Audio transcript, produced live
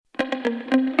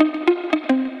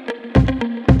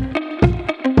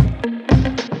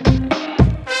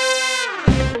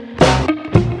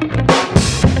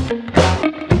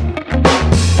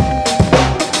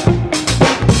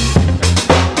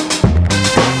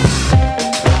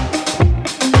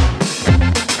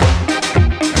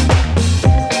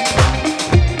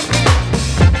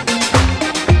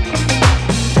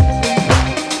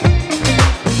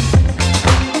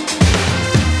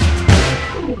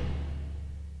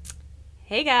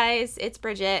Hey guys, it's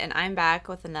Bridget, and I'm back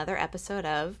with another episode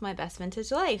of My Best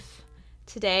Vintage Life.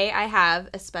 Today I have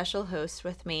a special host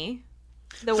with me.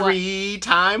 The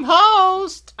three-time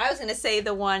host! I was going to say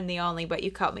the one, the only, but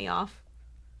you cut me off.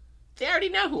 They already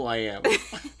know who I am.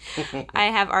 I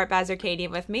have Art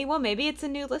Bazarkadian with me. Well, maybe it's a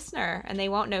new listener, and they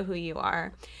won't know who you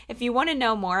are. If you want to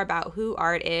know more about who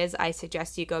Art is, I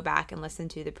suggest you go back and listen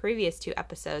to the previous 2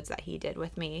 episodes that he did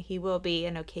with me. He will be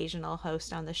an occasional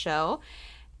host on the show.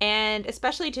 And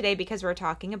especially today because we're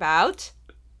talking about...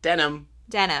 Denim.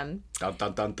 Dun,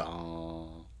 dun, dun,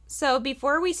 dun. So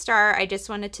before we start, I just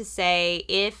wanted to say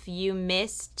if you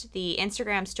missed the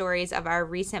Instagram stories of our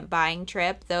recent buying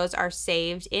trip, those are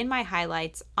saved in my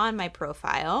highlights on my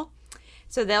profile.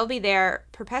 So they'll be there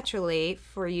perpetually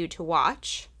for you to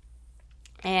watch.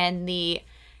 And the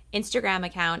Instagram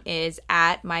account is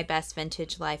at My Best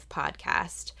Vintage Life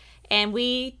Podcast. And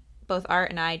both Art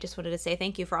and I just wanted to say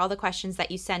thank you for all the questions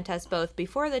that you sent us both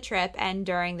before the trip and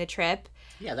during the trip.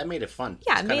 Yeah, that made it fun.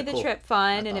 Yeah, it made the trip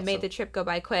fun, and it made the trip go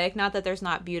by quick. Not that there's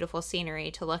not beautiful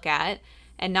scenery to look at,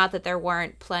 and not that there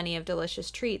weren't plenty of delicious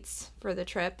treats for the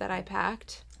trip that I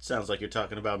packed. Sounds like you're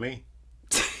talking about me.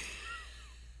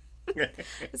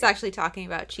 It's actually talking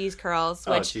about cheese curls,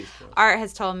 which Art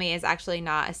has told me is actually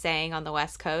not a saying on the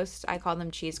West Coast. I call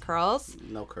them cheese curls.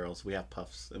 No curls. We have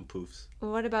puffs and poofs.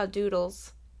 What about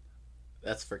doodles?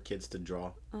 That's for kids to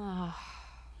draw. Oh,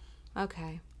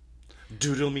 okay.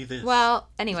 Doodle me this. Well,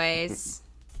 anyways,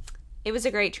 it was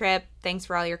a great trip. Thanks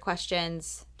for all your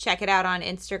questions. Check it out on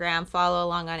Instagram. Follow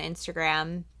along on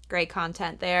Instagram. Great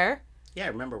content there. Yeah,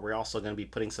 remember, we're also going to be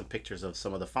putting some pictures of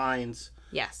some of the finds.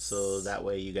 Yes. So that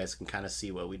way you guys can kind of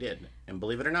see what we did. And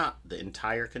believe it or not, the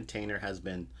entire container has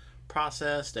been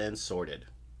processed and sorted.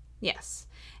 Yes.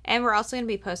 And we're also going to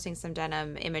be posting some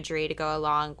denim imagery to go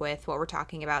along with what we're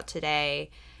talking about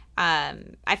today.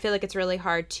 I feel like it's really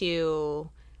hard to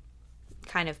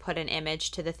kind of put an image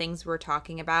to the things we're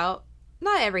talking about.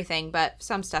 Not everything, but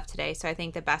some stuff today. So I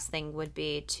think the best thing would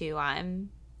be to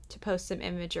post some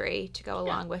imagery to go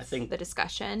along with the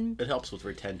discussion. It helps with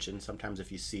retention. Sometimes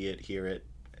if you see it, hear it,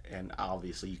 and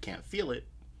obviously you can't feel it,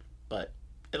 but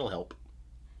it'll help.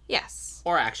 Yes.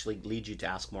 Or actually lead you to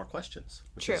ask more questions,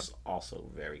 which True. is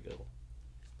also very good.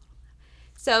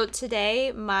 So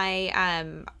today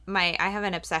I have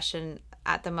an obsession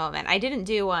at the moment. I didn't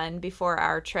do one before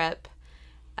our trip.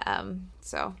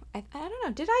 So I don't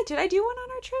know. Did I do one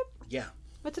on our trip? Yeah.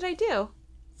 What did I do?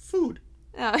 Food.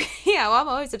 Oh, yeah. Well, I'm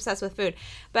always obsessed with food.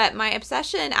 But my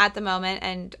obsession at the moment,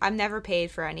 and I'm never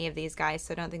paid for any of these guys,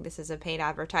 so I don't think this is a paid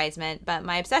advertisement, but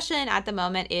my obsession at the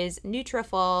moment is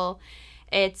Nutrafol.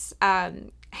 It's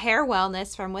hair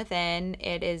wellness from within.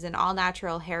 It is an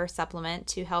all-natural hair supplement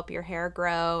to help your hair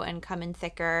grow and come in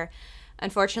thicker.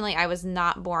 Unfortunately, I was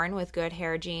not born with good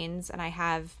hair genes, and I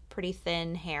have pretty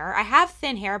thin hair. I have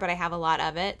thin hair, but I have a lot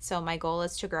of it, so my goal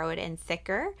is to grow it in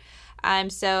thicker.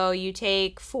 So you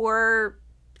take 4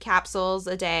 capsules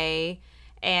a day,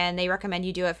 and they recommend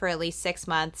you do it for at least 6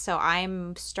 months. So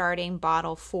I'm starting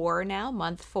bottle 4 now,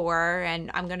 month 4,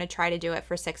 and I'm going to try to do it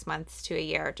for 6 months to a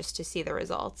year just to see the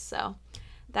results. So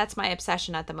that's my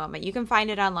obsession at the moment. You can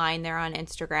find it online. They're on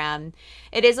Instagram.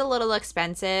 It is a little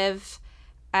expensive,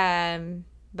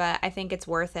 but I think it's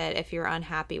worth it if you're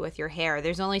unhappy with your hair.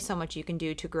 There's only so much you can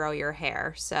do to grow your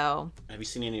hair. So have you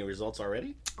seen any results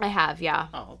already? I have, yeah.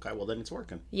 Oh, okay. Well, then it's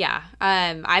working. Yeah.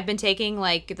 I've been taking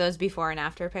like those before and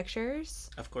after pictures.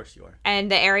 Of course you are.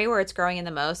 And the area where it's growing in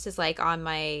the most is like on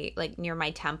my, like near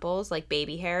my temples, like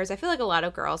baby hairs. I feel like a lot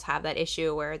of girls have that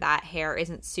issue where that hair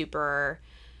isn't super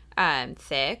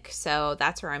thick. So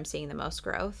that's where I'm seeing the most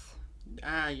growth.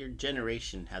 Your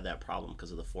generation had that problem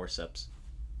because of the forceps.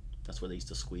 That's where they used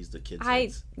to squeeze the kids'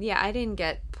 heads. Yeah, I didn't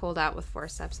get pulled out with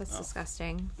forceps. That's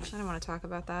disgusting. I don't want to talk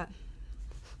about that.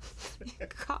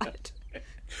 God.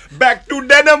 Back to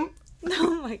denim!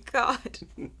 Oh my God.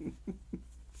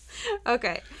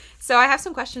 Okay. So I have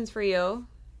some questions for you,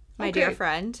 my dear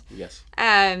friend. Yes.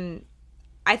 I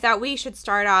thought we should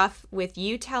start off with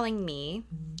you telling me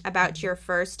about your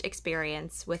first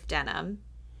experience with denim.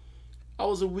 I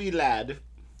was a wee lad.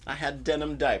 I had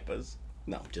denim diapers.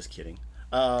 No, just kidding.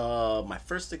 My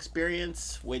first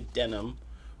experience with denim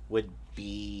would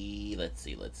be, let's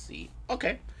see.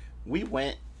 Okay. We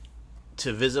went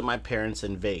to visit my parents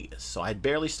in Vegas. So I had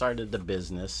barely started the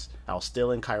business. I was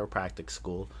still in chiropractic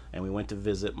school, and we went to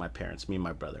visit my parents, me and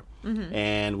my brother. Mm-hmm.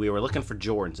 And we were looking for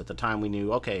Jordans. At the time, we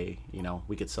knew, okay,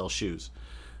 we could sell shoes.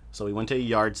 So we went to a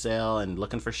yard sale and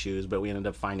looking for shoes, but we ended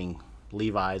up finding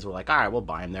Levi's. We're like, all right, we'll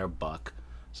buy them. They're $1.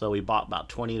 So we bought about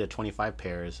 20 to 25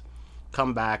 pairs.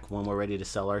 Come back when we're ready to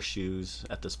sell our shoes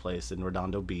at this place in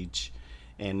Redondo Beach.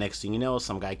 And next thing you know,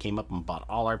 some guy came up and bought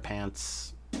all our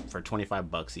pants for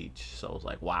 $25 each. So I was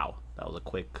like, wow, that was a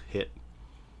quick hit.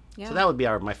 Yeah. So that would be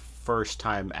my first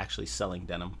time actually selling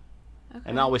denim. Okay.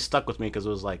 And it always stuck with me because it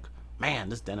was like, man,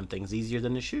 this denim thing's easier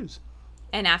than the shoes.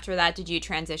 And after that, did you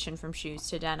transition from shoes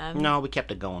to denim? No, we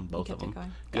kept it going, both kept of them. it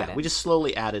going. Yeah, Got it. we just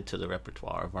slowly added to the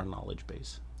repertoire of our knowledge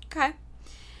base. Okay.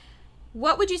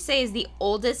 What would you say is the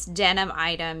oldest denim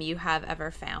item you have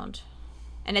ever found?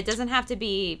 And it doesn't have to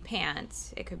be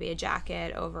pants. It could be a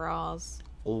jacket, overalls.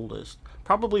 Oldest.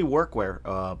 Probably workwear.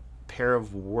 A pair of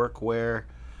workwear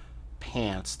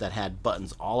pants that had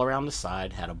buttons all around the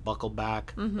side, had a buckle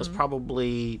back. It was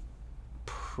probably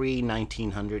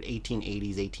pre-1900,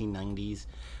 1880s, 1890s.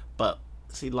 But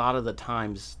see, a lot of the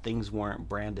times things weren't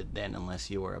branded then unless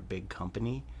you were a big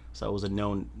company. So it was a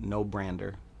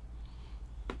no-brander.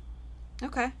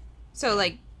 Okay. So,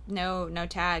 like, no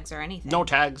tags or anything? No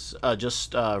tags,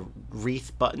 just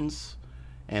wreath buttons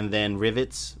and then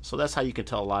rivets. So that's how you can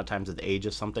tell a lot of times the age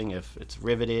of something. If it's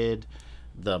riveted,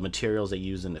 the materials they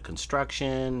use in the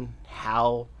construction,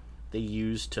 how they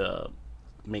use to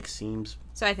make seams.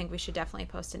 So I think we should definitely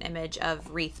post an image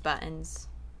of wreath buttons.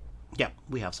 Yeah,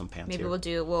 we have some pants Maybe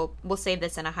here. we'll save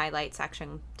this in a highlight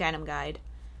section, denim guide.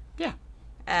 Yeah,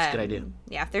 that's a good idea.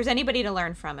 Yeah, if there's anybody to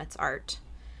learn from, it's art.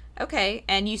 Okay,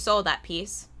 and you sold that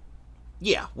piece.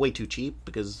 Yeah, way too cheap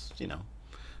because,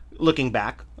 looking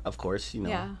back, of course,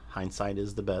 Yeah. hindsight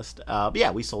is the best.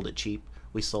 Yeah, we sold it cheap.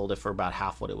 We sold it for about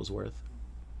half what it was worth.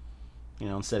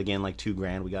 Instead of getting like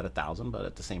 $2,000, we got $1,000, but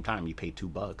at the same time, you paid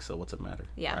 $2, so what's it matter?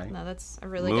 Yeah, right? no, that's a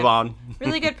really Move good, on.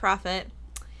 really good profit.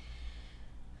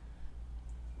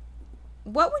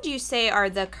 What would you say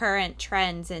are the current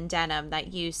trends in denim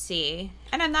that you see?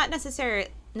 And I'm not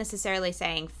necessarily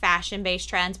saying fashion-based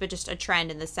trends, but just a trend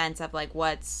in the sense of like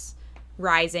what's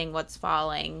rising, what's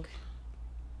falling.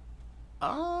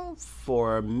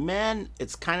 For men,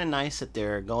 it's kind of nice that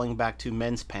they're going back to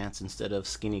men's pants instead of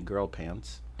skinny girl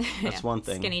pants. That's Yeah, one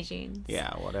thing. Skinny jeans.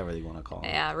 Yeah, whatever you want to call them.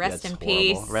 Yeah, rest That's in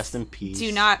horrible. peace. Rest in peace.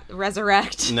 Do not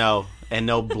resurrect. No, and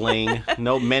no bling.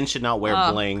 No, men should not wear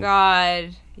Oh, bling.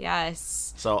 God.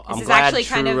 Yes. So I'm is glad actually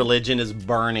true kind of- religion is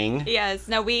burning. Yes.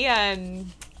 No,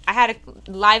 I had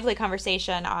a lively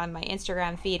conversation on my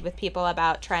Instagram feed with people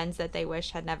about trends that they wish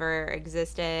had never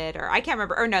existed, or I can't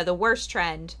remember, or no, the worst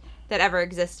trend that ever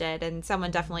existed. And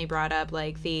someone definitely brought up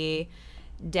like the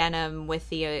denim with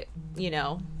the,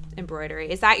 embroidery.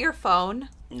 Is that your phone?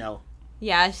 No,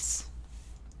 Yes.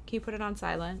 Can you put it on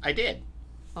silent? I did.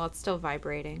 Well, it's still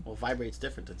vibrating. Well, vibrate's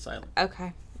different than silent.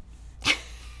 Okay.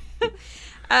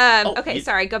 Oh, Okay,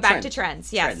 sorry. Go back to trends.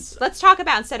 trends. Yes. Trends. Let's talk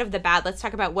about, instead of the bad, let's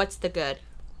talk about what's the good.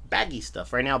 Baggy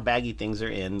stuff. Right now, baggy things are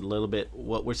in a little bit.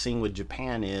 What we're seeing with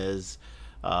Japan is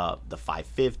the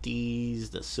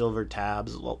 550s, the silver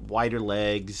tabs, wider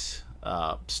legs,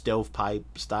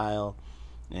 stovepipe style,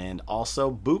 and also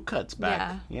boot cuts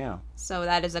back. Yeah. So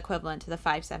that is equivalent to the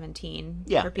 517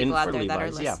 Yeah, for people out there that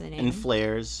are Levi's, listening. And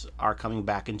flares are coming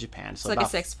back in Japan. So like a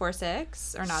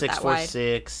 646 or not six that four wide?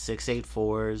 six,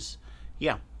 684s.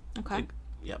 Yeah. Okay.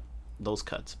 Yep. Those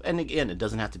cuts. And again, it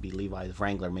doesn't have to be Levi's.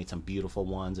 Wrangler made some beautiful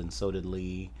ones, and so did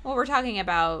Lee. Well, we're talking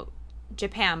about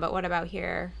Japan, but what about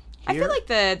here? I Here- feel like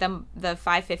the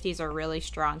 550s are really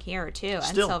strong here too, and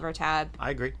Still. silver tab. I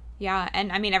agree. Yeah,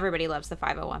 and I mean everybody loves the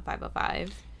 501,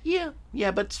 505. Yeah,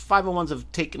 but 501s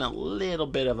have taken a little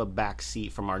bit of a back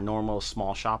seat from our normal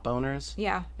small shop owners.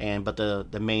 Yeah. But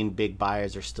the main big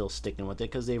buyers are still sticking with it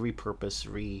because they repurpose,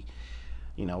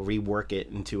 rework it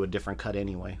into a different cut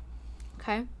anyway.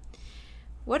 Okay.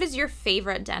 What is your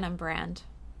favorite denim brand?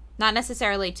 Not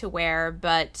necessarily to wear,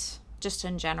 but just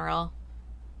in general.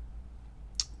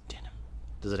 Denim.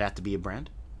 Does it have to be a brand?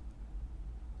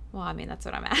 Well, I mean, that's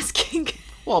what I'm asking.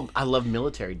 Well, I love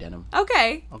military denim,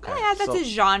 Okay. Okay, Yeah, that's so- a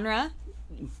genre.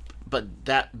 but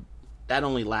that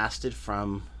only lasted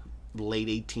from late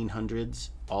 1800s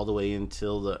all the way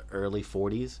until the early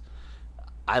 40s.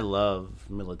 I love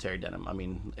military denim. I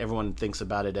mean, everyone thinks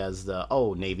about it as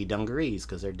Navy dungarees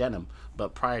because they're denim.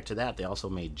 But prior to that, they also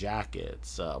made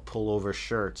jackets, pullover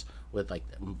shirts with like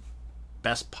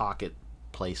best pocket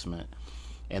placement.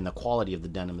 And the quality of the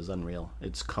denim is unreal.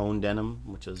 It's Cone denim,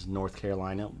 which is North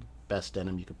Carolina, best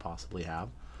denim you could possibly have.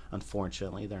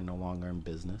 Unfortunately, they're no longer in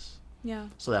business. Yeah.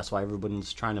 So that's why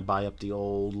everyone's trying to buy up the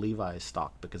old Levi's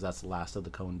stock because that's the last of the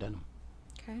Cone denim.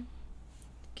 Okay.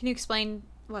 Can you explain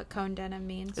what cone denim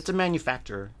means? It's a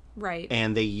manufacturer. Right.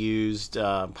 And they used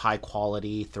high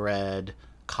quality thread,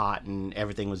 cotton,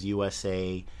 everything was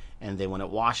USA. And then when it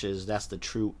washes, that's the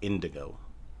true indigo.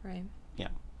 Right. Yeah.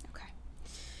 Okay.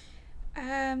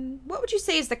 What would you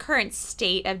say is the current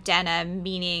state of denim,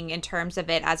 meaning in terms of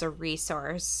it as a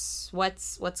resource?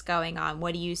 What's going on?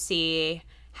 What do you see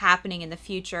happening in the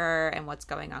future, and what's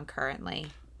going on currently?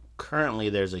 Currently,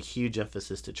 there's a huge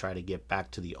emphasis to try to get back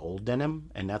to the old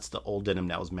denim, and that's the old denim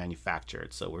that was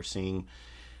manufactured. So we're seeing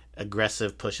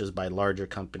aggressive pushes by larger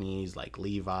companies like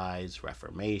Levi's,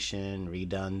 Reformation,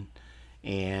 Redone,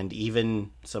 and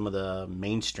even some of the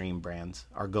mainstream brands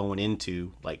are going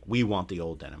into, like, we want the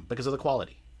old denim because of the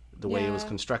quality. The way it was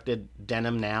constructed,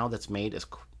 denim now that's made is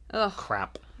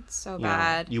crap. It's so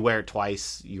bad. You wear it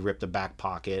twice, you rip the back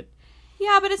pocket.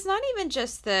 Yeah, but it's not even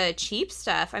just the cheap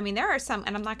stuff. I mean, there are some,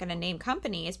 and I'm not going to name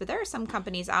companies, but there are some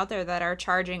companies out there that are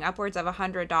charging upwards of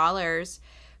 $100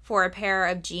 for a pair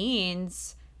of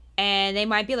jeans, and they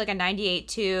might be like a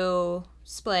 98-2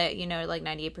 split, like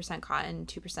 98% cotton,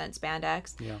 2%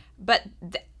 spandex. Yeah. But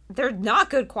they're not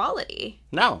good quality.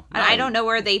 No. I don't know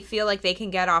where they feel like they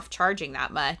can get off charging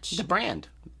that much. The brand.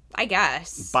 I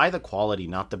guess. Buy the quality,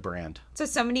 not the brand.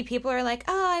 So many people are like,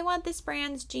 oh, I want this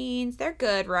brand's jeans. They're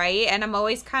good, right? And I'm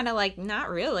always kind of like, not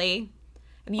really.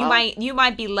 You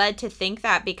might be led to think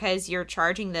that because you're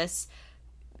charging this,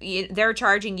 they're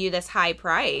charging you this high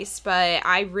price. But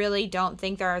I really don't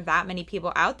think there are that many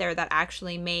people out there that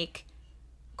actually make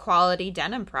quality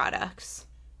denim products.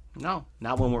 No,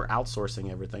 not when we're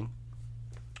outsourcing everything.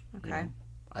 Okay.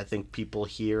 I think people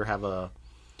here have a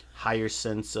higher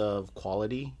sense of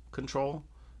quality control,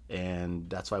 and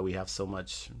that's why we have so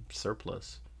much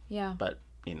surplus. Yeah. But,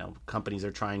 companies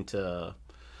are trying to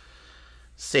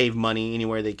save money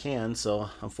anywhere they can, so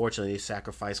unfortunately they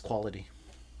sacrifice quality.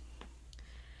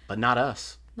 But not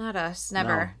us. Not us.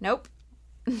 Never. No.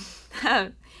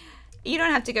 Nope. You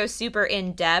don't have to go super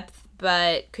in depth,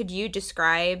 but could you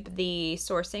describe the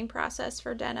sourcing process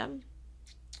for denim?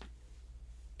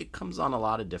 It comes on a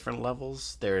lot of different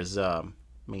levels. There's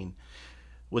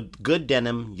with good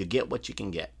denim, you get what you can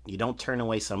get. You don't turn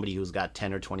away somebody who's got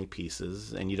 10 or 20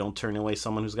 pieces, and you don't turn away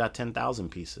someone who's got 10,000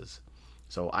 pieces.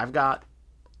 So I've got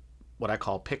what I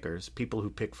call pickers, people who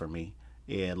pick for me,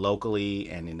 locally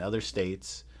and in other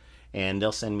states, and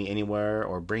they'll send me anywhere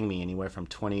or bring me anywhere from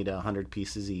 20 to 100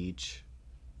 pieces each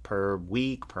per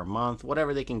week, per month,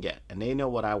 whatever they can get. And they know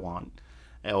what I want.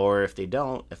 Or if they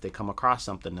don't, if they come across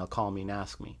something, they'll call me and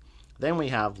ask me. Then we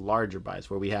have larger buys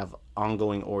where we have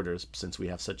ongoing orders, since we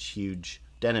have such huge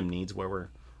denim needs, where we're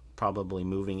probably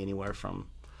moving anywhere from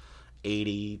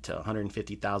 80 to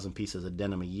 150,000 pieces of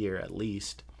denim a year at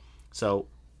least. So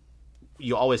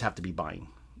you always have to be buying,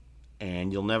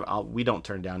 and we don't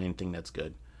turn down anything that's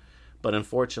good. But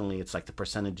unfortunately, it's like the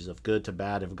percentages of good to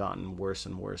bad have gotten worse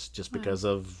and worse just because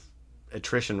of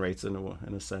attrition rates in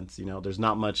a sense. There's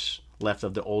not much left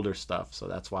of the older stuff, so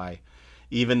that's why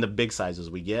even the big sizes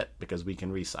we get, because we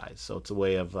can resize. So it's a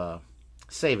way of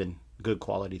saving good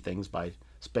quality things by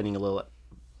spending a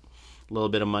little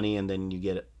bit of money, and then you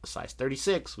get a size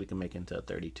 36, we can make into a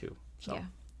 32. So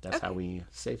that's how we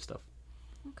save stuff.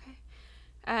 Okay.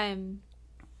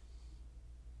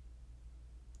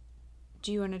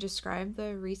 Do you want to describe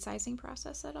the resizing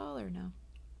process at all, or no?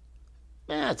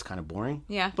 It's kind of boring.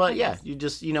 Yeah. But you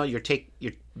just,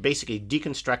 you're basically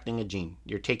deconstructing a jean.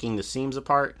 You're taking the seams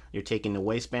apart, you're taking the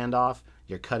waistband off,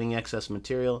 you're cutting excess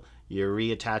material, you're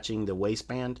reattaching the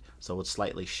waistband so it's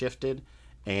slightly shifted,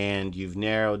 and you've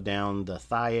narrowed down the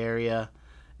thigh area,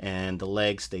 and the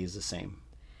leg stays the same.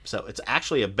 So it's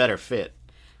actually a better fit.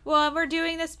 Well, we're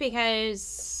doing this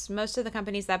because most of the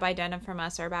companies that buy denim from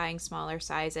us are buying smaller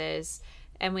sizes,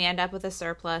 and we end up with a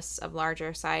surplus of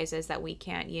larger sizes that we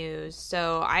can't use.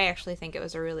 So I actually think it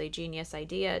was a really genius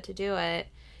idea to do it.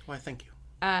 Why, thank you.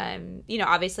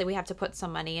 Obviously we have to put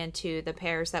some money into the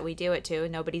pairs that we do it to.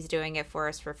 Nobody's doing it for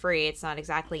us for free. It's not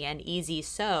exactly an easy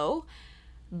sew,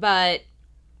 but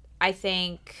I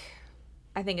think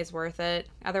it's worth it.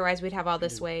 Otherwise we'd have all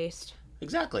this waste.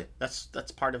 Exactly. That's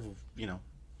part of,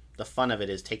 the fun of it,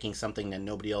 is taking something that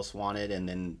nobody else wanted and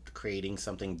then creating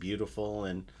something beautiful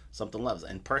and something loves.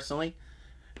 And personally,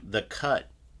 the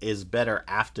cut is better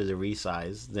after the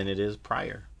resize than it is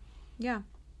prior. Yeah.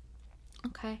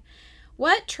 Okay.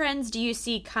 What trends do you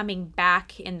see coming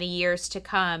back in the years to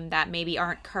come that maybe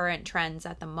aren't current trends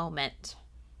at the moment?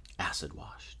 Acid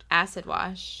washed. Acid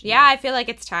wash. Yeah, I feel like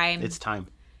it's time. It's time.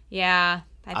 Yeah.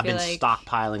 I've been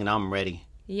stockpiling and I'm ready.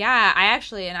 Yeah,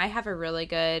 I have a really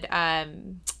good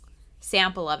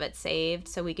sample of it saved,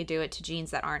 so we could do it to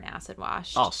jeans that aren't acid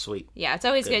washed. Oh, sweet. Yeah, it's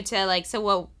always good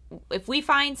to if we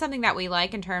find something that we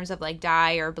like in terms of like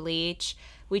dye or bleach,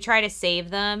 we try to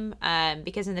save them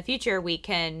because in the future we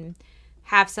can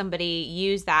have somebody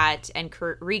use that and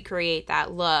recreate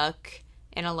that look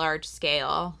in a large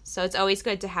scale. So it's always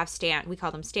good to have we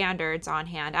call them standards on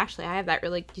hand. Actually, I have that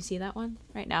do you see that one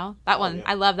right now? That one, yeah.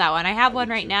 I love that one. I have one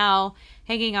right too. now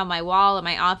hanging on my wall in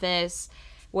my office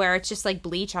where it's just like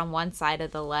bleach on one side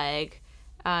of the leg.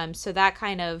 So that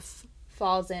kind of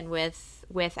falls in with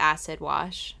acid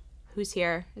wash. Who's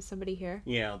here? Is somebody here?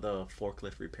 Yeah, the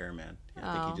forklift repairman. Yeah,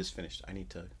 I think he just finished. I need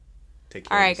to take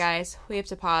care All of right, this. guys, we have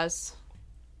to pause.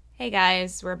 Hey,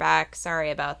 guys, we're back.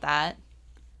 Sorry about that.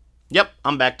 Yep,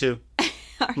 I'm back too.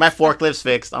 My forklift's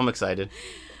fixed. I'm excited.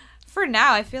 For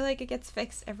now, I feel like it gets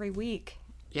fixed every week.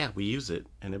 Yeah, we use it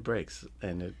and it breaks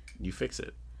and you fix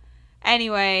it.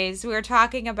 Anyways, we were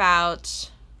talking about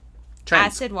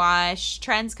Trends. acid wash,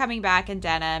 trends coming back in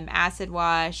denim, acid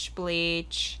wash,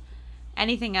 bleach.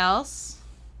 Anything else?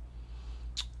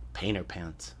 Painter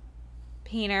pants.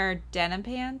 Painter denim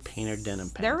pants? Painter denim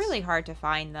pants. They're really hard to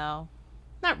find, though.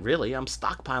 Not really. I'm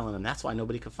stockpiling them. That's why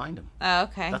nobody could find them. Oh,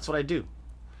 okay. That's what I do.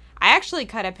 I actually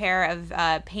cut a pair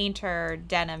of painter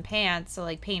denim pants, so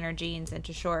like painter jeans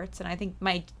into shorts, and I think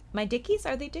my Dickies,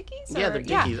 are they Dickies? Yeah, they're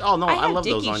Dickies. Oh, no, I have love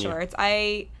those Dickie on you. shorts.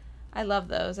 I love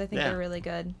those. I think Yeah. they're really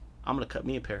good. I'm going to cut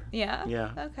me a pair. Yeah?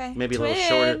 Yeah. Okay. Maybe Twins.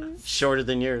 a little shorter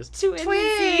than yours.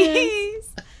 Twinsies.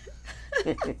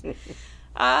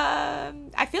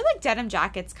 I feel like denim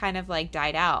jackets kind of like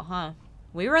died out, huh?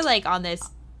 We were like on this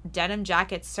denim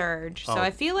jacket surge, so Oh.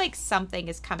 I feel like something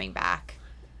is coming back.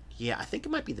 Yeah, I think it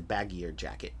might be the baggier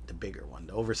jacket, the bigger one,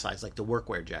 the oversized, like the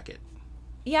workwear jacket.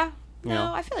 Yeah. No,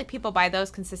 Yeah. I feel like people buy those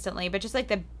consistently, but just like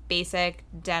the basic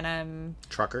denim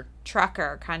Trucker.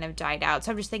 trucker kind of died out.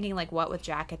 So I'm just thinking like what with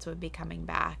jackets would be coming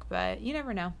back, but you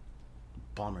never know.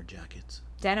 Bomber jackets.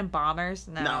 Denim bombers?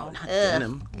 No. No, not Ugh.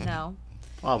 denim. No.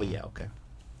 Oh, but yeah, okay.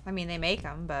 I mean, they make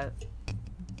them, but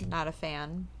not a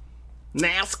fan.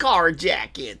 NASCAR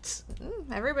jackets.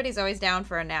 Everybody's always down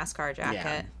for a NASCAR Yeah,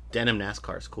 jacket. denim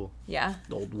NASCAR is cool. Yeah.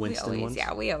 The old Winston ones.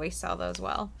 Yeah, we always sell those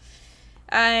well.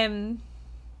 Can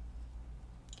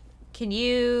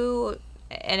you,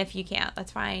 and if you can't,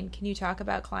 that's fine. Can you talk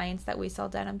about clients that we sell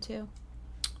denim to?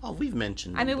 Oh, we've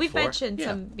mentioned. I mean, we've before. mentioned Yeah.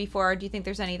 some before. Do you think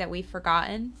there's any that we've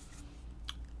forgotten?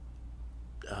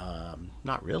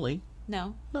 Not really.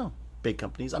 No. No, big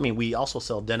companies. I mean, we also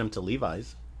sell denim to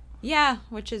Levi's. Yeah,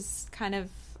 which is kind of,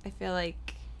 I feel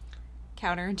like,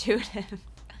 counterintuitive.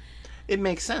 It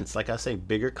makes sense. Like I say,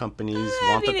 bigger companies I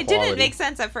want mean, the it quality. didn't make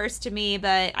sense at first to me,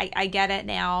 but I get it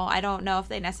now. I don't know if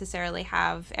they necessarily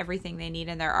have everything they need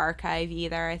in their archive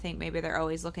either. I think maybe they're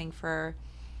always looking for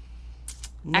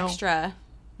extra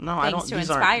I don't. things to These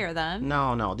inspire aren't, them.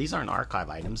 No, these aren't archive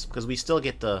items because we still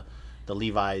get the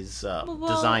Levi's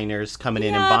designers coming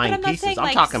in Yeah, and but buying I'm not pieces. saying, I'm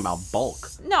like, talking about bulk.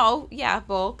 No, yeah,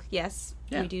 bulk. Yes,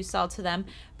 Yeah. we do sell to them.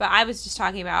 But I was just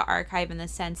talking about archive in the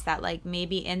sense that, like,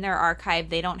 maybe in their archive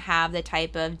they don't have the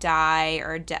type of dye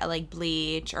or like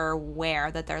bleach or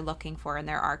wear that they're looking for in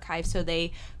their archive, so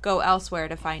they go elsewhere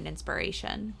to find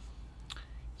inspiration.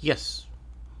 Yes.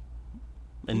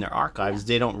 In their archives,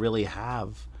 they don't really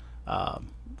have.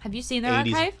 Have you seen their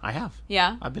 80s. archive? I have.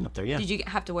 Yeah. I've been up there. Yeah. Did you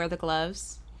have to wear the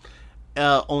gloves?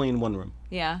 Only in one room.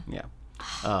 Yeah. Yeah.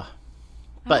 I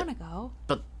But want to go.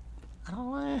 but I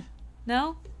don't.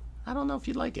 No. I don't know if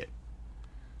you'd like it.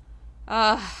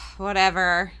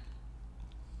 Whatever.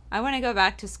 I want to go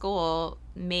back to school,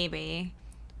 maybe,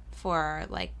 for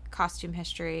like costume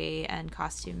history and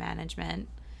costume management.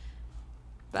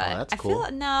 But that's I cool.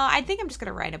 feel I think I'm just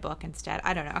gonna write a book instead.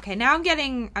 I don't know. Okay, now I'm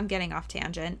getting off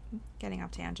tangent.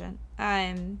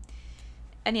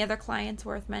 Any other clients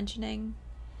worth mentioning?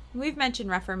 We've mentioned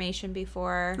Reformation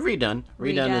before. Redone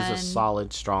is Redone. a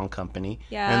solid, strong company.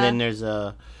 Yeah. And then there's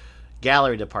a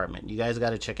gallery department. You guys got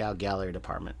to check out gallery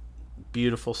department.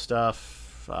 Beautiful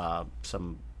stuff.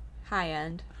 Some High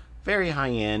end. very high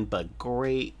end, but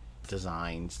great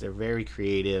designs. They're very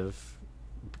creative.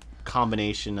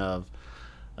 Combination of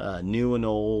new and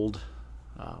old.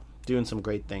 Doing some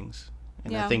great things.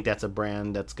 And Yeah. I think that's a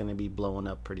brand that's going to be blowing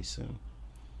up pretty soon.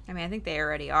 I mean, I think they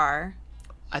already are.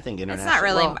 I think It's international.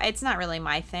 not really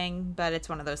my thing, but it's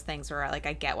one of those things where like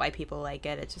I get why people like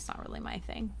it. It's just not really my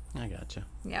thing. I gotcha.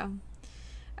 Yeah.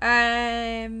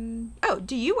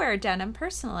 Do you wear denim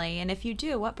personally? And if you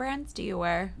do, what brands do you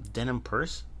wear? Denim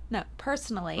purse? No,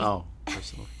 personally. Oh,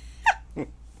 personally.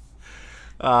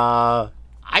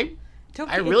 I Don't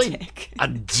be I a really, dick.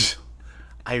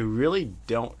 I really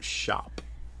don't shop.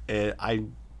 When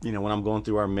I'm going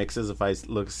through our mixes, if I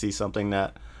see something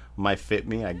that might fit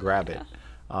me, I grab it.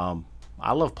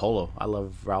 I love polo. I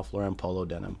love Ralph Lauren polo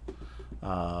denim.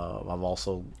 I've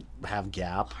also have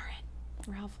Gap.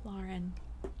 Ralph Lauren.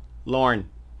 Lauren.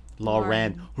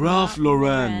 Ralph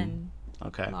Lauren.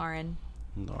 Okay. Lauren.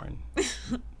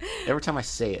 Every time I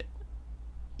say it,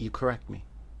 You correct me.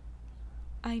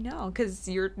 I know, because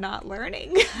you're not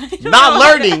learning. I don't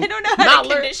know how to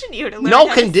condition you to learn. No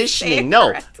how to say conditioning. it No,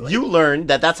 correctly. you learned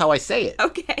that's how I say it.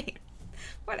 Okay,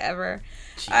 whatever.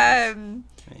 Jeez.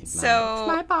 So It's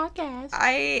my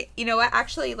podcast. you know what?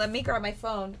 Actually, let me grab my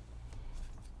phone.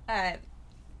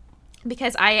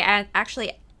 Because I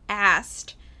actually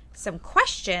asked some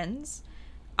questions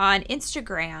on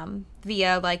Instagram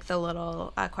via like the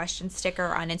little question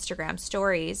sticker on Instagram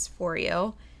stories for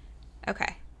you.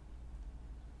 Okay.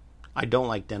 I don't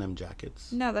like denim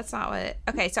jackets. No, that's not what.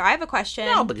 Okay, so I have a question.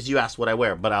 No, because you asked what I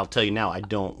wear, but I'll tell you now, I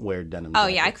don't wear denim jackets. Oh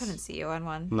yeah, I couldn't see you on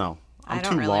one. No, I I'm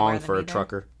don't too really wear long them for a either.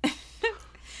 trucker.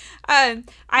 I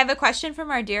have a question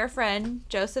from our dear friend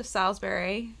Joseph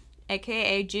Salisbury,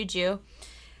 aka Juju.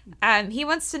 He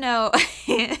wants to know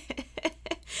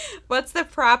what's the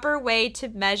proper way to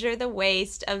measure the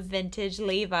waist of vintage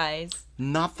Levi's?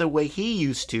 Not the way he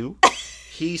used to.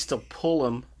 He used to pull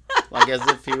them like as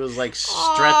if he was like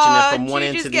stretching it from one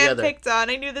end to the get other. picked on.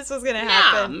 I knew this was gonna Nah,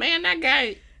 happen. man, that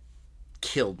guy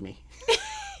killed me.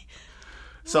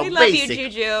 So We love you,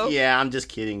 basic. Juju. Yeah, I'm just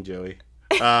kidding, Joey.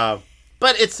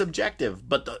 But it's subjective.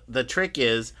 But the trick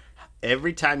is,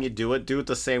 every time you do it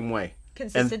the same way.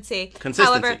 Consistency. Consistency.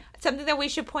 However, something that we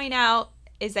should point out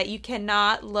is that you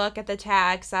cannot look at the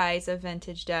tag size of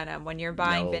vintage denim when you're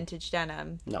buying No. vintage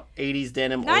denim. No, 80s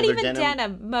denim, Not older even denim.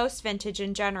 denim, most vintage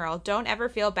in general. Don't ever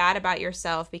feel bad about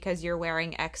yourself because you're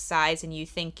wearing X size and you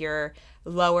think you're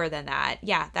lower than that.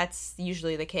 Yeah, that's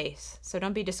usually the case. So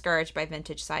don't be discouraged by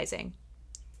vintage sizing.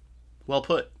 Well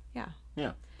put. Yeah.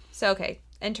 Yeah. So, okay,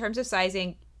 in terms of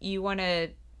sizing, you want to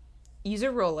use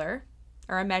a ruler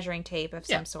or a measuring tape of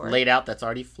some sort. Laid out, that's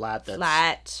already flat.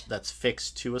 Flat. That's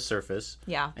fixed to a surface.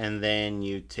 Yeah. And then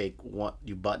you take one,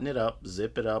 you button it up,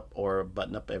 zip it up, or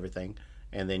button up everything,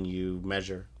 and then you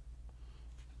measure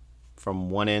from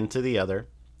one end to the other.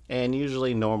 And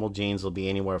usually normal jeans will be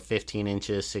anywhere 15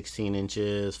 inches, 16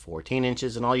 inches, 14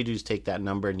 inches, and all you do is take that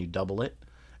number and you double it,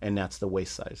 and that's the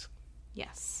waist size.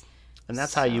 Yes. And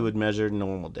that's how you would measure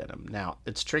normal denim. Now,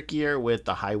 it's trickier with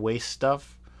the high waist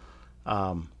stuff.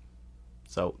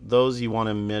 So those you want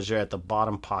to measure at the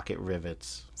bottom pocket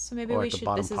rivets. So maybe or we at the should,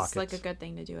 bottom this is pockets. like a good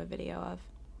thing to do a video of.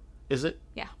 Is it?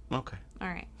 Yeah. Okay. All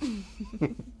right.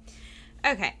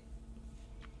 Okay.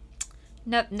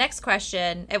 No, next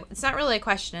question. It's not really a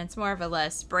question. It's more of a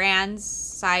list. Brands,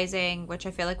 sizing, which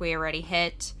I feel like we already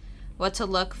hit. What to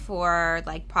look for,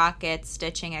 like pockets,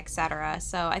 stitching, etc.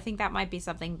 So I think that might be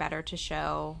something better to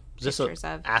show Is this pictures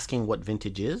of. asking what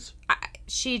vintage is?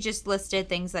 She just listed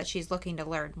things that she's looking to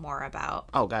learn more about.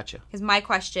 Oh, gotcha. Because my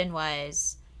question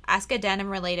was, ask a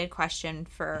denim-related question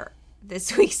for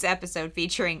this week's episode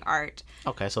featuring art.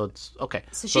 Okay, so it's okay.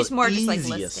 So she's more just like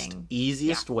easiest- listing.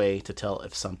 Easiest way to tell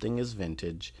if something is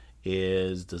vintage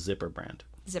is the zipper brand.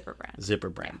 Zipper brand. Zipper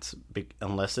brands,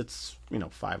 unless it's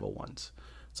 501s.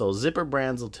 So zipper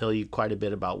brands will tell you quite a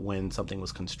bit about when something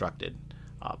was constructed.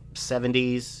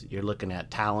 70s, you're looking at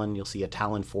Talon. You'll see a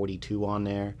Talon 42 on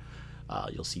there.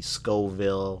 You'll see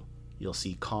Scoville. You'll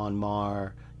see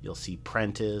Conmar. You'll see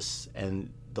Prentice. And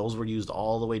those were used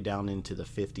all the way down into the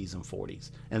 50s and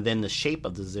 40s. And then the shape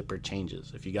of the zipper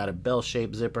changes. If you got a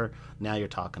bell-shaped zipper, now you're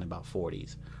talking about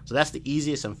 40s. So that's the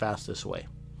easiest and fastest way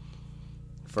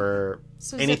for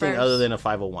anything zippers. other than a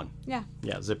 501. Yeah.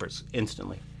 Yeah, zippers,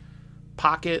 instantly.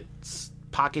 Pockets,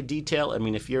 pocket detail. I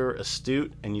mean, if you're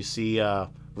astute and you see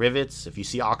rivets, if you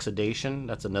see oxidation,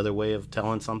 that's another way of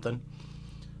telling something.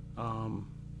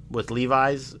 With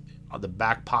Levi's, the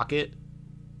back pocket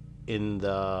in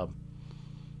the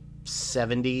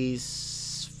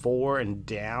 70s 4 and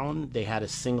down, they had a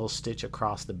single stitch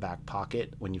across the back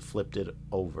pocket when you flipped it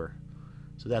over.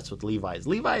 So that's with Levi's.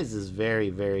 Levi's is very,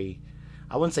 very,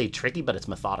 I wouldn't say tricky, but it's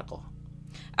methodical.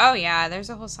 Oh, yeah. There's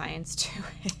a whole science to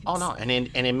it. Oh, no. And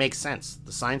it makes sense.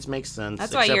 The science makes sense.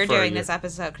 That's why except you're for doing this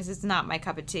episode, because it's not my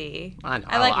cup of tea. I know.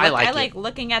 I like like it.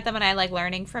 looking at them and I like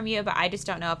learning from you, but I just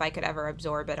don't know if I could ever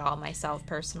absorb it all myself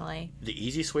personally. The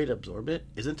easiest way to absorb it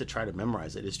isn't to try to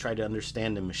memorize it. It's try to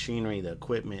understand the machinery, the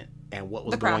equipment, and what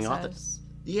was The going on. process.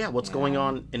 What's going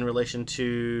on in relation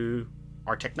to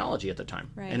our technology at the time.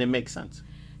 Right. And it makes sense.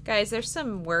 Guys, there's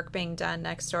some work being done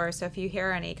next door, so if you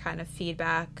hear any kind of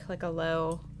feedback, like a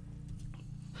low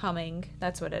humming,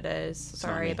 that's what it is.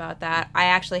 Sorry me. about that. I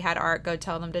actually had Art go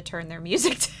tell them to turn their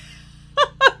music down.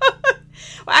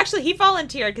 Well, actually, he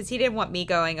volunteered because he didn't want me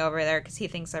going over there because he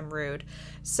thinks I'm rude.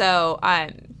 So,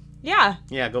 yeah.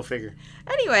 Yeah, go figure.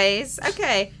 Anyways,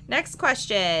 okay. Next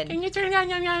question. Can you turn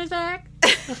down your music?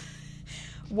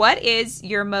 What is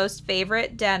your most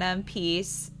favorite denim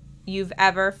piece you've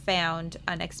ever found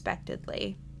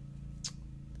unexpectedly?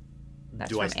 That's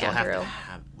do I from still have Andrew. to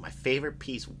have my favorite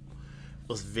piece?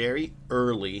 Was very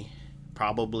early,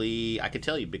 probably I could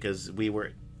tell you because we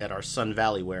were at our Sun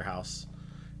Valley warehouse.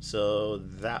 So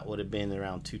that would have been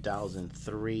around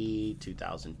 2003,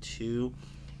 2002,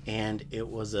 and it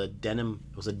was a denim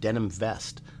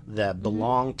vest that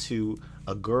belonged to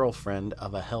a girlfriend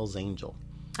of a Hell's Angel.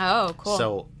 Oh, cool.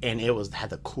 So, and it had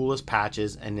the coolest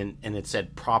patches, and it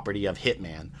said property of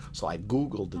Hitman. So I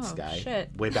Googled this guy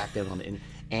way back then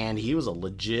and he was a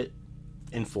legit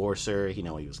enforcer. He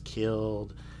was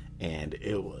killed, and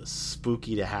it was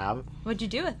spooky to have. What'd you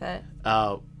do with it?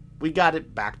 We got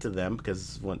it back to them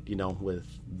because when with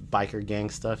biker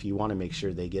gang stuff, you want to make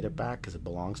sure they get it back because it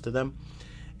belongs to them.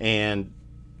 And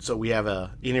so we have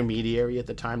a intermediary at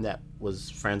the time that was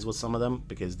friends with some of them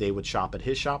because they would shop at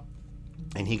his shop,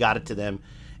 and he got it to them.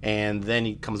 And then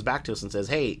he comes back to us and says,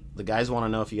 hey, the guys want to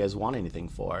know if you guys want anything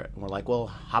for it. And we're like, well,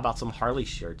 how about some Harley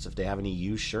shirts? If they have any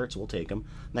used shirts, we'll take them.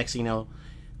 Next thing you know,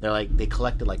 they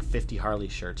collected like 50 Harley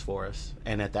shirts for us.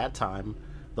 And at that time,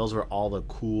 those were all the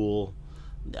cool,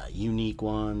 unique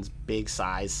ones, big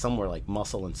size. Some were like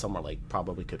muscle and some were like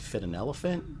probably could fit an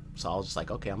elephant. So I was just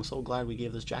like, okay, I'm so glad we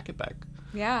gave this jacket back.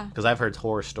 Yeah. Because I've heard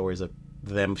horror stories of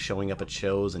them showing up at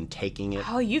shows and taking it.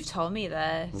 Oh, you've told me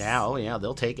this. Yeah, oh yeah,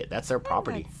 they'll take it. That's their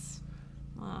property.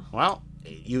 Wow. Well,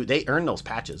 they earned those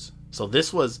patches. So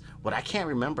this was what I can't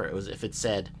remember. It was if it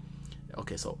said,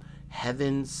 okay, so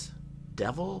Heaven's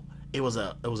Devil. It was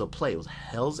a play. It was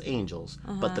Hell's Angels,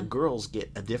 but the girls get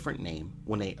a different name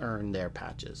when they earn their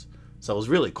patches. So it was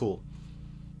really cool.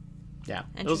 Yeah,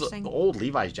 it was an old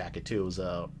Levi's jacket too. It was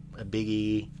a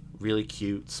biggie, really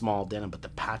cute, small denim, but the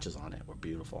patches on it were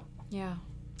beautiful. Yeah.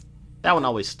 That one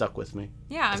always stuck with me.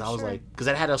 Yeah, I'm sure. I was like, because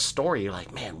it had a story. You're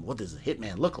like, man, what does a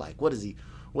hitman look like? What did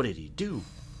he do?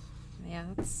 Yeah,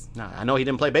 that's. No, I know he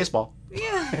didn't play baseball.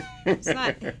 Yeah, it's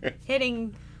not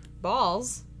hitting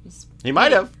balls. He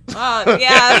might have. Oh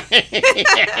yeah.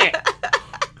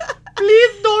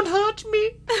 Please don't hurt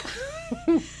me.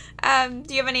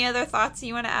 Do you have any other thoughts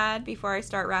you want to add before I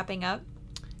start wrapping up?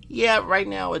 Yeah, right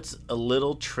now it's a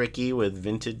little tricky with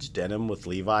vintage denim with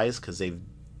Levi's because they've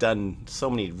done so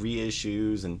many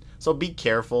reissues, and so be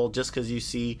careful. Just because you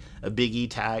see a Big E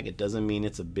tag, it doesn't mean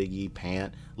it's a Big E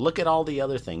pant. Look at all the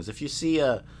other things. If you see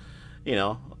a,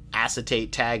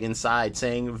 acetate tag inside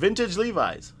saying vintage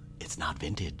Levi's, it's not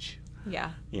vintage.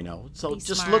 Yeah. So be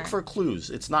just smart. look for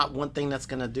clues. It's not one thing that's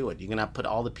going to do it. You're going to put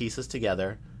all the pieces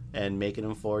together and make an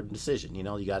informed decision. You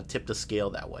got to tip the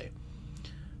scale that way.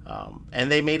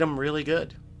 And they made them really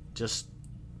good. Just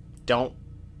don't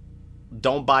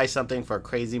buy something for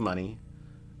crazy money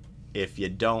if you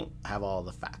don't have all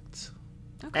the facts.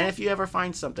 Okay. And if you ever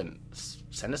find something,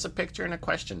 send us a picture and a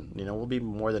question. We'll be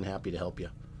more than happy to help you.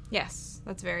 Yes,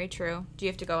 that's very true. Do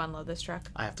you have to go unload this truck?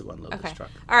 I have to go unload this truck.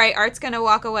 All right, Art's going to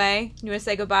walk away. You want to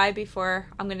say goodbye before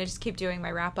I'm going to just keep doing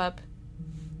my wrap up?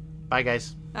 Bye,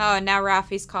 guys. Oh, and now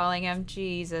Rafi's calling him.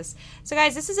 Jesus. So,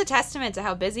 guys, this is a testament to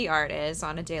how busy Art is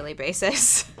on a daily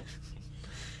basis.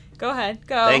 Go ahead.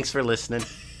 Go. Thanks for listening.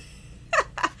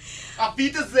 Auf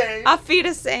Wiedersehen. Auf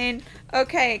Wiedersehen.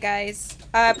 Okay, guys.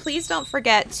 Please don't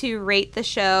forget to rate the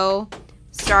show.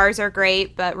 Stars are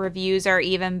great, but reviews are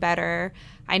even better.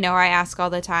 I know I ask all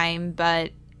the time,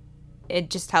 but it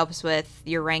just helps with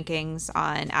your rankings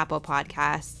on Apple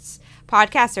Podcasts.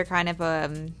 Podcasts are kind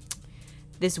of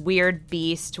this weird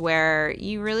beast where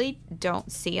you really don't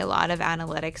see a lot of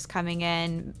analytics coming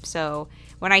in. So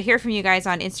when I hear from you guys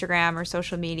on Instagram or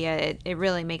social media, it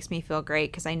really makes me feel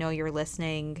great because I know you're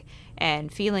listening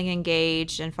and feeling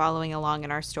engaged and following along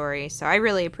in our story. So I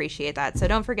really appreciate that. So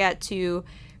don't forget to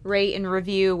rate and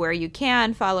review where you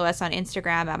can. Follow us on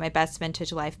Instagram at My Best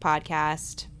Vintage Life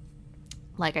Podcast.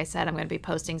 Like I said, I'm going to be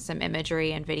posting some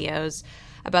imagery and videos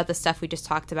about the stuff we just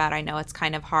talked about. I know it's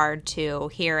kind of hard to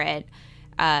hear it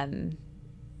and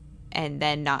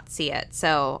then not see it.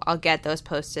 So I'll get those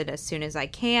posted as soon as I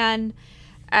can.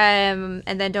 And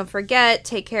then don't forget,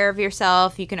 take care of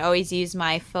yourself. You can always use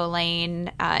my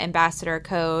Folane ambassador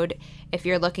code if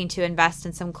you're looking to invest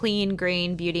in some clean,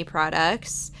 green beauty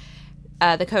products.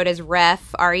 The code is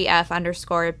REF, REF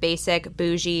 _ basic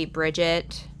bougie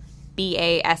Bridget,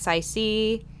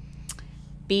 BASIC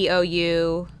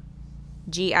BOUGIE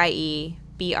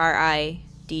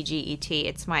BRIDGET.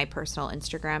 It's my personal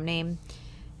Instagram name.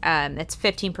 It's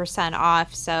 15%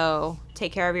 off, so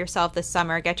take care of yourself this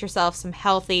summer. Get yourself some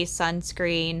healthy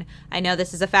sunscreen. I know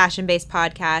this is a fashion-based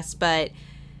podcast, but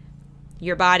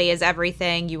your body is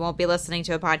everything. You won't be listening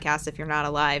to a podcast if you're not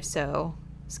alive, so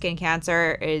skin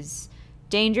cancer is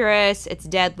dangerous. It's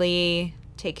deadly.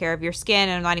 Take care of your skin,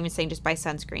 and I'm not even saying just buy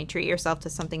sunscreen. Treat yourself to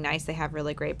something nice. They have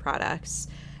really great products.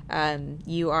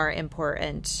 You are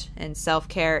important, and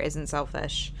self-care isn't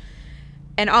selfish.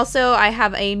 And also, I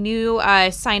have a new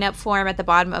sign-up form at the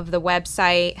bottom of the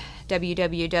website,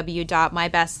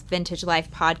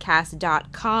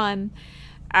 www.mybestvintagelifepodcast.com.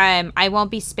 I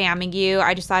won't be spamming you.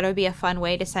 I just thought it would be a fun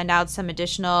way to send out some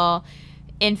additional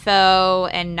info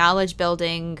and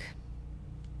knowledge-building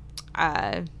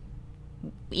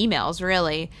emails,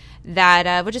 really,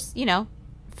 that would just,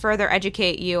 further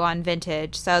educate you on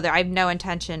vintage. So I have no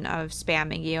intention of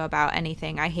spamming you about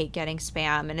anything. I hate getting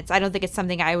spam, and I don't think it's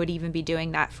something I would even be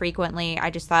doing that frequently.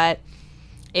 I just thought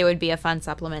it would be a fun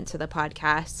supplement to the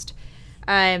podcast.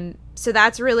 So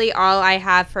that's really all I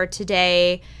have for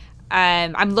today.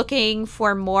 I'm looking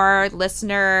for more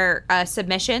listener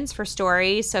submissions for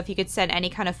stories. So if you could send any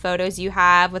kind of photos you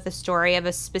have with a story of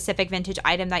a specific vintage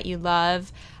item that you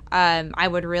love, I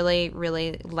would really,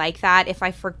 really like that. If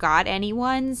I forgot any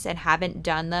ones and haven't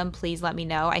done them, please let me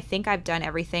know. I think I've done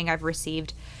everything I've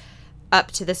received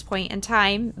up to this point in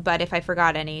time, but if I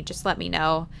forgot any, just let me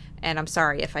know, and I'm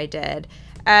sorry if I did.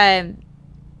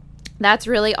 That's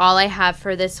really all I have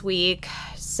for this week.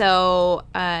 So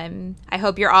I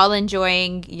hope you're all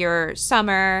enjoying your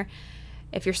summer.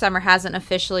 If your summer hasn't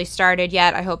officially started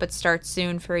yet, I hope it starts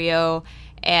soon for you.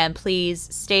 And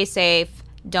please stay safe.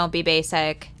 Don't be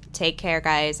basic. Take care,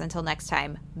 guys. Until next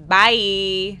time.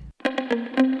 Bye.